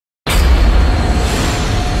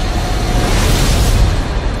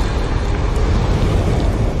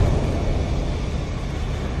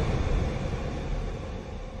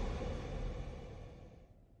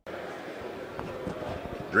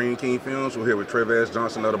Dream King Films. We're here with Trevez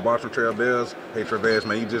Johnson of the Trevez. Hey Trevez,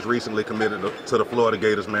 man, you just recently committed to the Florida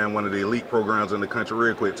Gators, man, one of the elite programs in the country.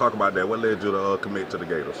 Real quick, talk about that. What led you to commit to the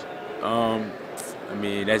Gators? I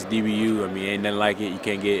mean, that's DBU. I mean, ain't nothing like it. You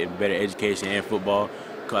can't get a better education and football.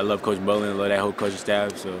 I love Coach Mullen, I love that whole coaching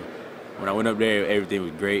staff. So when I went up there, everything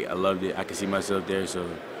was great. I loved it. I could see myself there. So,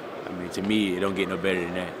 I mean, to me, it don't get no better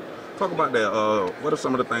than that. Talk about that. What are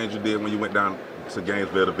some of the things you did when you went down to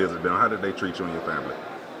Gainesville to visit them? How did they treat you and your family?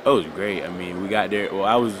 Oh, it was great. I mean, we got there.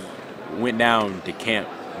 Well, went down to camp.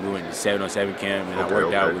 We went to 7-on-7 camp, and I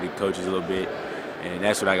worked out with the coaches a little bit. And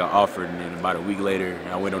that's what I got offered. And then about a week later,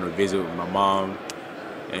 I went on a visit with my mom,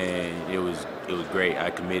 and it was great. I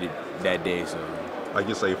committed that day. So, like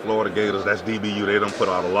you say, Florida Gators, that's DBU. They done put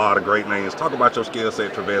out a lot of great names. Talk about your skill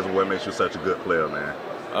set, Trevez, and what makes you such a good player, man.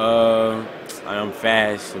 I'm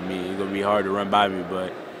fast. I mean, it's gonna be hard to run by me,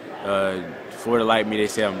 but Florida like me. They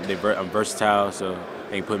say I'm versatile, so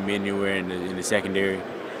they can put me anywhere in the secondary.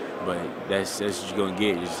 But that's what you're gonna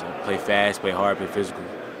get. Just play fast, play hard, play physical.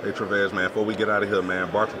 Hey Trevez, man, before we get out of here, man,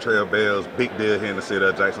 Trevez, big deal here in the city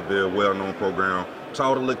of Jacksonville, well-known program. To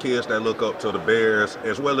all the little kids that look up to the Bears,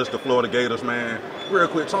 as well as the Florida Gators, man, real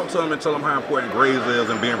quick, talk to them and tell them how important grades is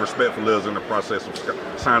and being respectful is in the process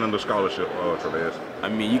of signing the scholarship, Trevez. I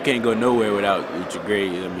mean, you can't go nowhere with your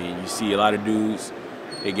grades. I mean, you see a lot of dudes,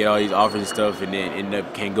 they get all these offers and stuff, and then end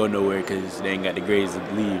up can't go nowhere because they ain't got the grades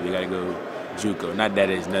to leave. They got to go JUCO. Not that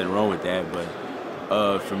there's nothing wrong with that,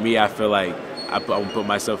 but for me, I feel like I put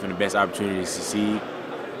myself in the best opportunity to succeed,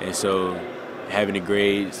 and so having the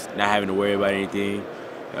grades, not having to worry about anything,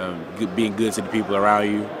 being good to the people around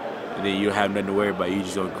you, and then you don't have nothing to worry about. You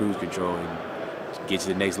just on cruise control and get to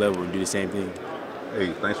the next level and do the same thing.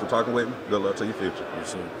 Hey, thanks for talking with me. Good luck to your future.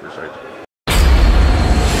 Yes, sir. Appreciate you.